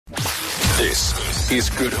This is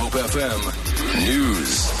Good Hope FM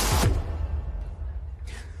News.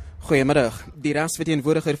 Goeiemiddag. Die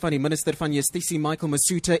regsverteenwoordiger van die Minister van Justisie,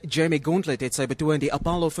 Masutha, Gauntlett, het sy betoë in die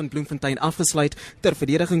Appèlhof in Bloemfontein afgesluit ter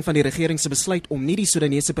verdediging van die regering se besluit om nie die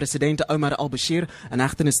Soedannese president Omar al-Basjir in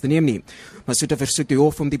hegtenis te neem nie. Masutha versoek die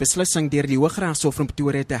hof om die beslissing deur die Hooggeregshof in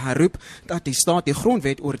Pretoria te herroep dat die staat die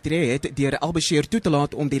grondwet oortree het deur al-Basjir toe te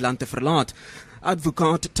laat om die land te verlaat.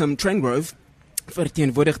 Advokaat Tim Trengrove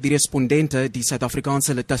verteenwoordig die respondente die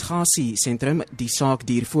Suid-Afrikaanse litigasie sentrum die saak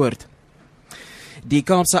duur voort. Die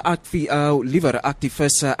Kaapse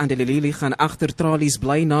aktivis Andelili gaan agter tralies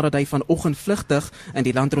bly nadat hy vanoggend vlugtig in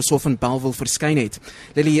die Landdroshof in Bellville verskyn het.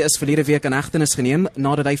 Lily is verlede week in hegtenis geneem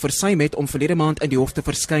nadat hy versuim het om verlede maand in die hof te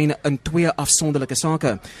verskyn in 2 afsonderlike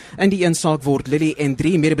sake. In die een saak word Lily en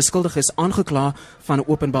 3 medebeskuldiges aangekla van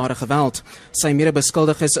openbare geweld. Sy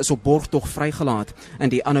medebeskuldiges is op borgtog vrygelaat.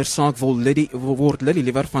 In die ander saak word Lily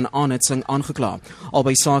liewer van aanhitsing aangekla.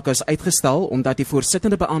 Albei sake is uitgestel omdat die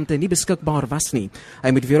voorsittende beampte nie beskikbaar was nie.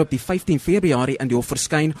 Hy moet weer op die 15 Februarie in die hof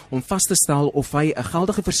verskyn om vas te stel of hy 'n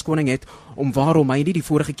geldige verskoning het om waarom hy nie die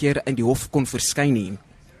vorige keer in die hof kon verskyn nie.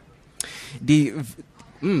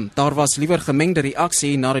 Daar was liewer gemengde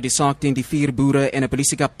reaksie nadat die saak teen die 4 boere en 'n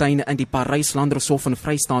polisiekaptein in die Parys Landdroshof in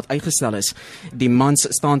Vrystaat uitgestel is. Die mans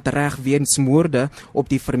staan tereg weens moorde op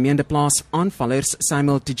die vermeende plaasaanvallers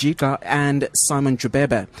Samuel Tjika en Simon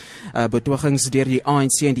Jubebe. Betogings deur die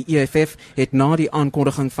ANC en die EFF het na die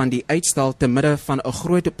aankondiging van die uitstel te midde van 'n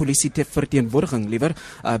groot polisieverteenwoordiging liewer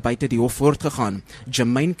buite die hof voortgegaan.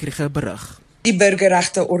 Jermaine Kriege berig. Die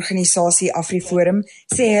burgerregteorganisasie AfriForum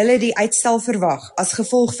sê hulle die uitstel verwag as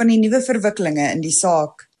gevolg van die nuwe verwikkelinge in die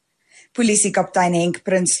saak. Polisiekaptein Henk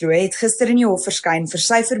Prinsloo het gister in die hof verskyn vir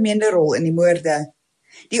sy vermeende rol in die moorde.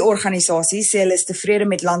 Die organisasie sê hulle is tevrede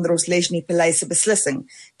met Landros Leslie Pillay se beslissing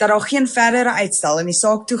dat daar geen verdere uitstel in die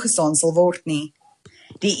saak toegestaan sal word nie.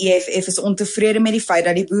 Die EFF is ontevrede met die feit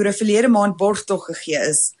dat die boere verlede maand borgtog gegee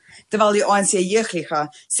is, terwyl die ANC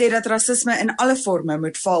jeugliga sê dat rasisme in alle forme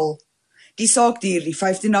moet val. Die saak duur die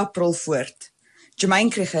 15 April voort. Jermaine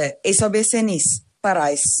Kriege, SABC nuus,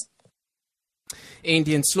 Parys. En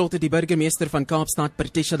ten slotte die burgemeester van Kaapstad,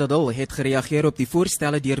 Patricia de Lille, het gereageer op die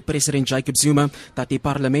voorstelle deur president Jacob Zuma dat die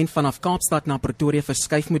parlement vanaf Kaapstad na Pretoria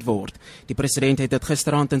verskuif moet word. Die president het dit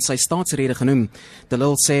gisteraand in sy staatsrede genoem. De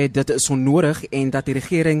Lille sê dit is onnodig en dat die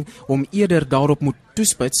regering hom eerder daarop moet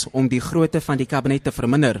toespits om die grootte van die kabinet te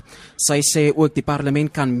verminder. Sy sê ook die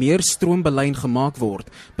parlement kan meer stroombelyn gemaak word.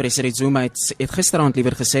 President Zuma het gisteraand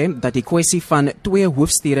liewer gesê dat die kwessie van 2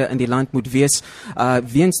 hoofstede in die land moet wees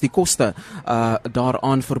weens die koste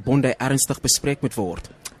daaraan verbonde ernstig bespreek moet word.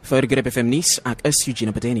 Vir Good Hope FM nuus, ek is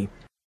Eugene Bedeni.